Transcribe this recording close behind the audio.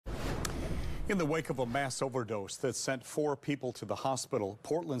In the wake of a mass overdose that sent 4 people to the hospital,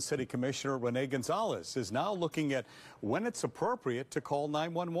 Portland City Commissioner Rene Gonzalez is now looking at when it's appropriate to call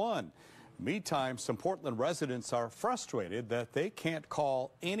 911. Meantime, some Portland residents are frustrated that they can't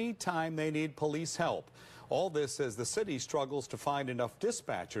call any time they need police help. All this as the city struggles to find enough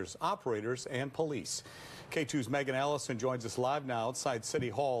dispatchers, operators, and police. KATU's Megan Allison joins us live now outside City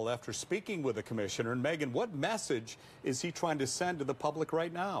Hall after speaking with the commissioner. And Megan, what message is he trying to send to the public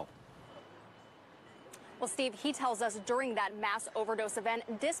right now? Well, Steve, he tells us during that mass overdose event,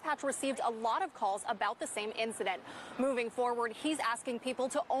 dispatch received a lot of calls about the same incident. Moving forward, he's asking people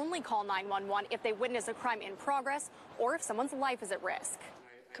to only call 911 if they witness a crime in progress or if someone's life is at risk.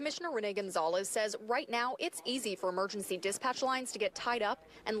 Commissioner Rene Gonzalez says right now it's easy for emergency dispatch lines to get tied up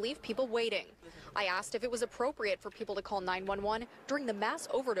and leave people waiting. I asked if it was appropriate for people to call 911 during the mass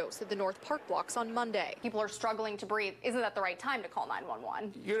overdose at the North Park blocks on Monday. People are struggling to breathe. Isn't that the right time to call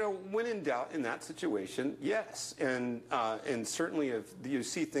 911? You know, when in doubt in that situation, yes. And certainly if you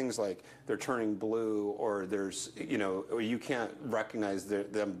see things like they're turning blue or there's, you know, or you can't recognize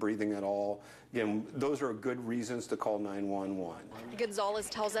them breathing at all, again, those are good reasons to call 911. Gonzalez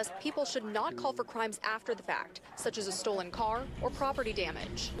tells us people should not call for crimes after the fact, such as a stolen car or property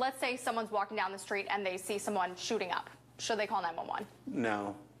damage. Let's say someone's walking down the street and they see someone shooting up. Should they call 911?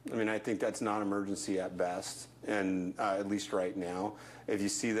 No. I mean, I think that's non-emergency at best, and at least right now. If you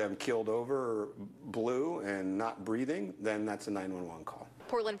see them killed over, blue, and not breathing, then that's a 911 call.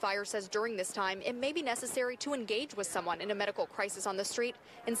 Portland Fire says during this time, it may be necessary to engage with someone in a medical crisis on the street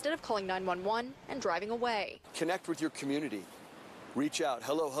instead of calling 911 and driving away. Connect with your community. Reach out.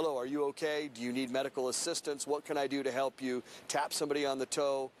 Hello, are you okay? Do you need medical assistance? What can I do to help you? Tap somebody on the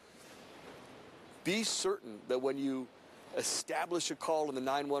toe. Be certain that when you establish a call in the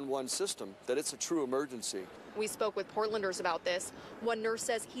 911 system, that it's a true emergency. We spoke with Portlanders about this. One nurse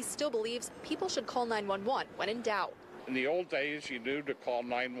says he still believes people should call 911 when in doubt. In the old days, you knew to call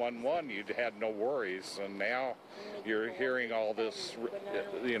 911, you had no worries, and now you're hearing all this,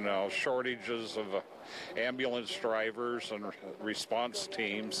 you know, shortages of ambulance drivers and response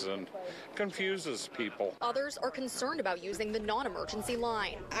teams, and confuses people. Others are concerned about using the non-emergency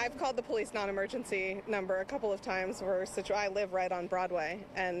line. I've called the police non-emergency number a couple of times where I live right on Broadway,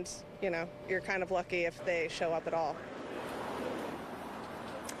 and, you know, you're kind of lucky if they show up at all.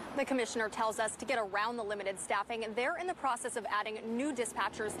 The commissioner tells us to get around the limited staffing. They're in the process of adding new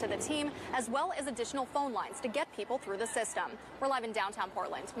dispatchers to the team, as well as additional phone lines to get people through the system. We're live in downtown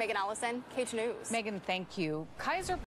Portland. Megan Allison, KATU News. Megan, thank you. Kaiser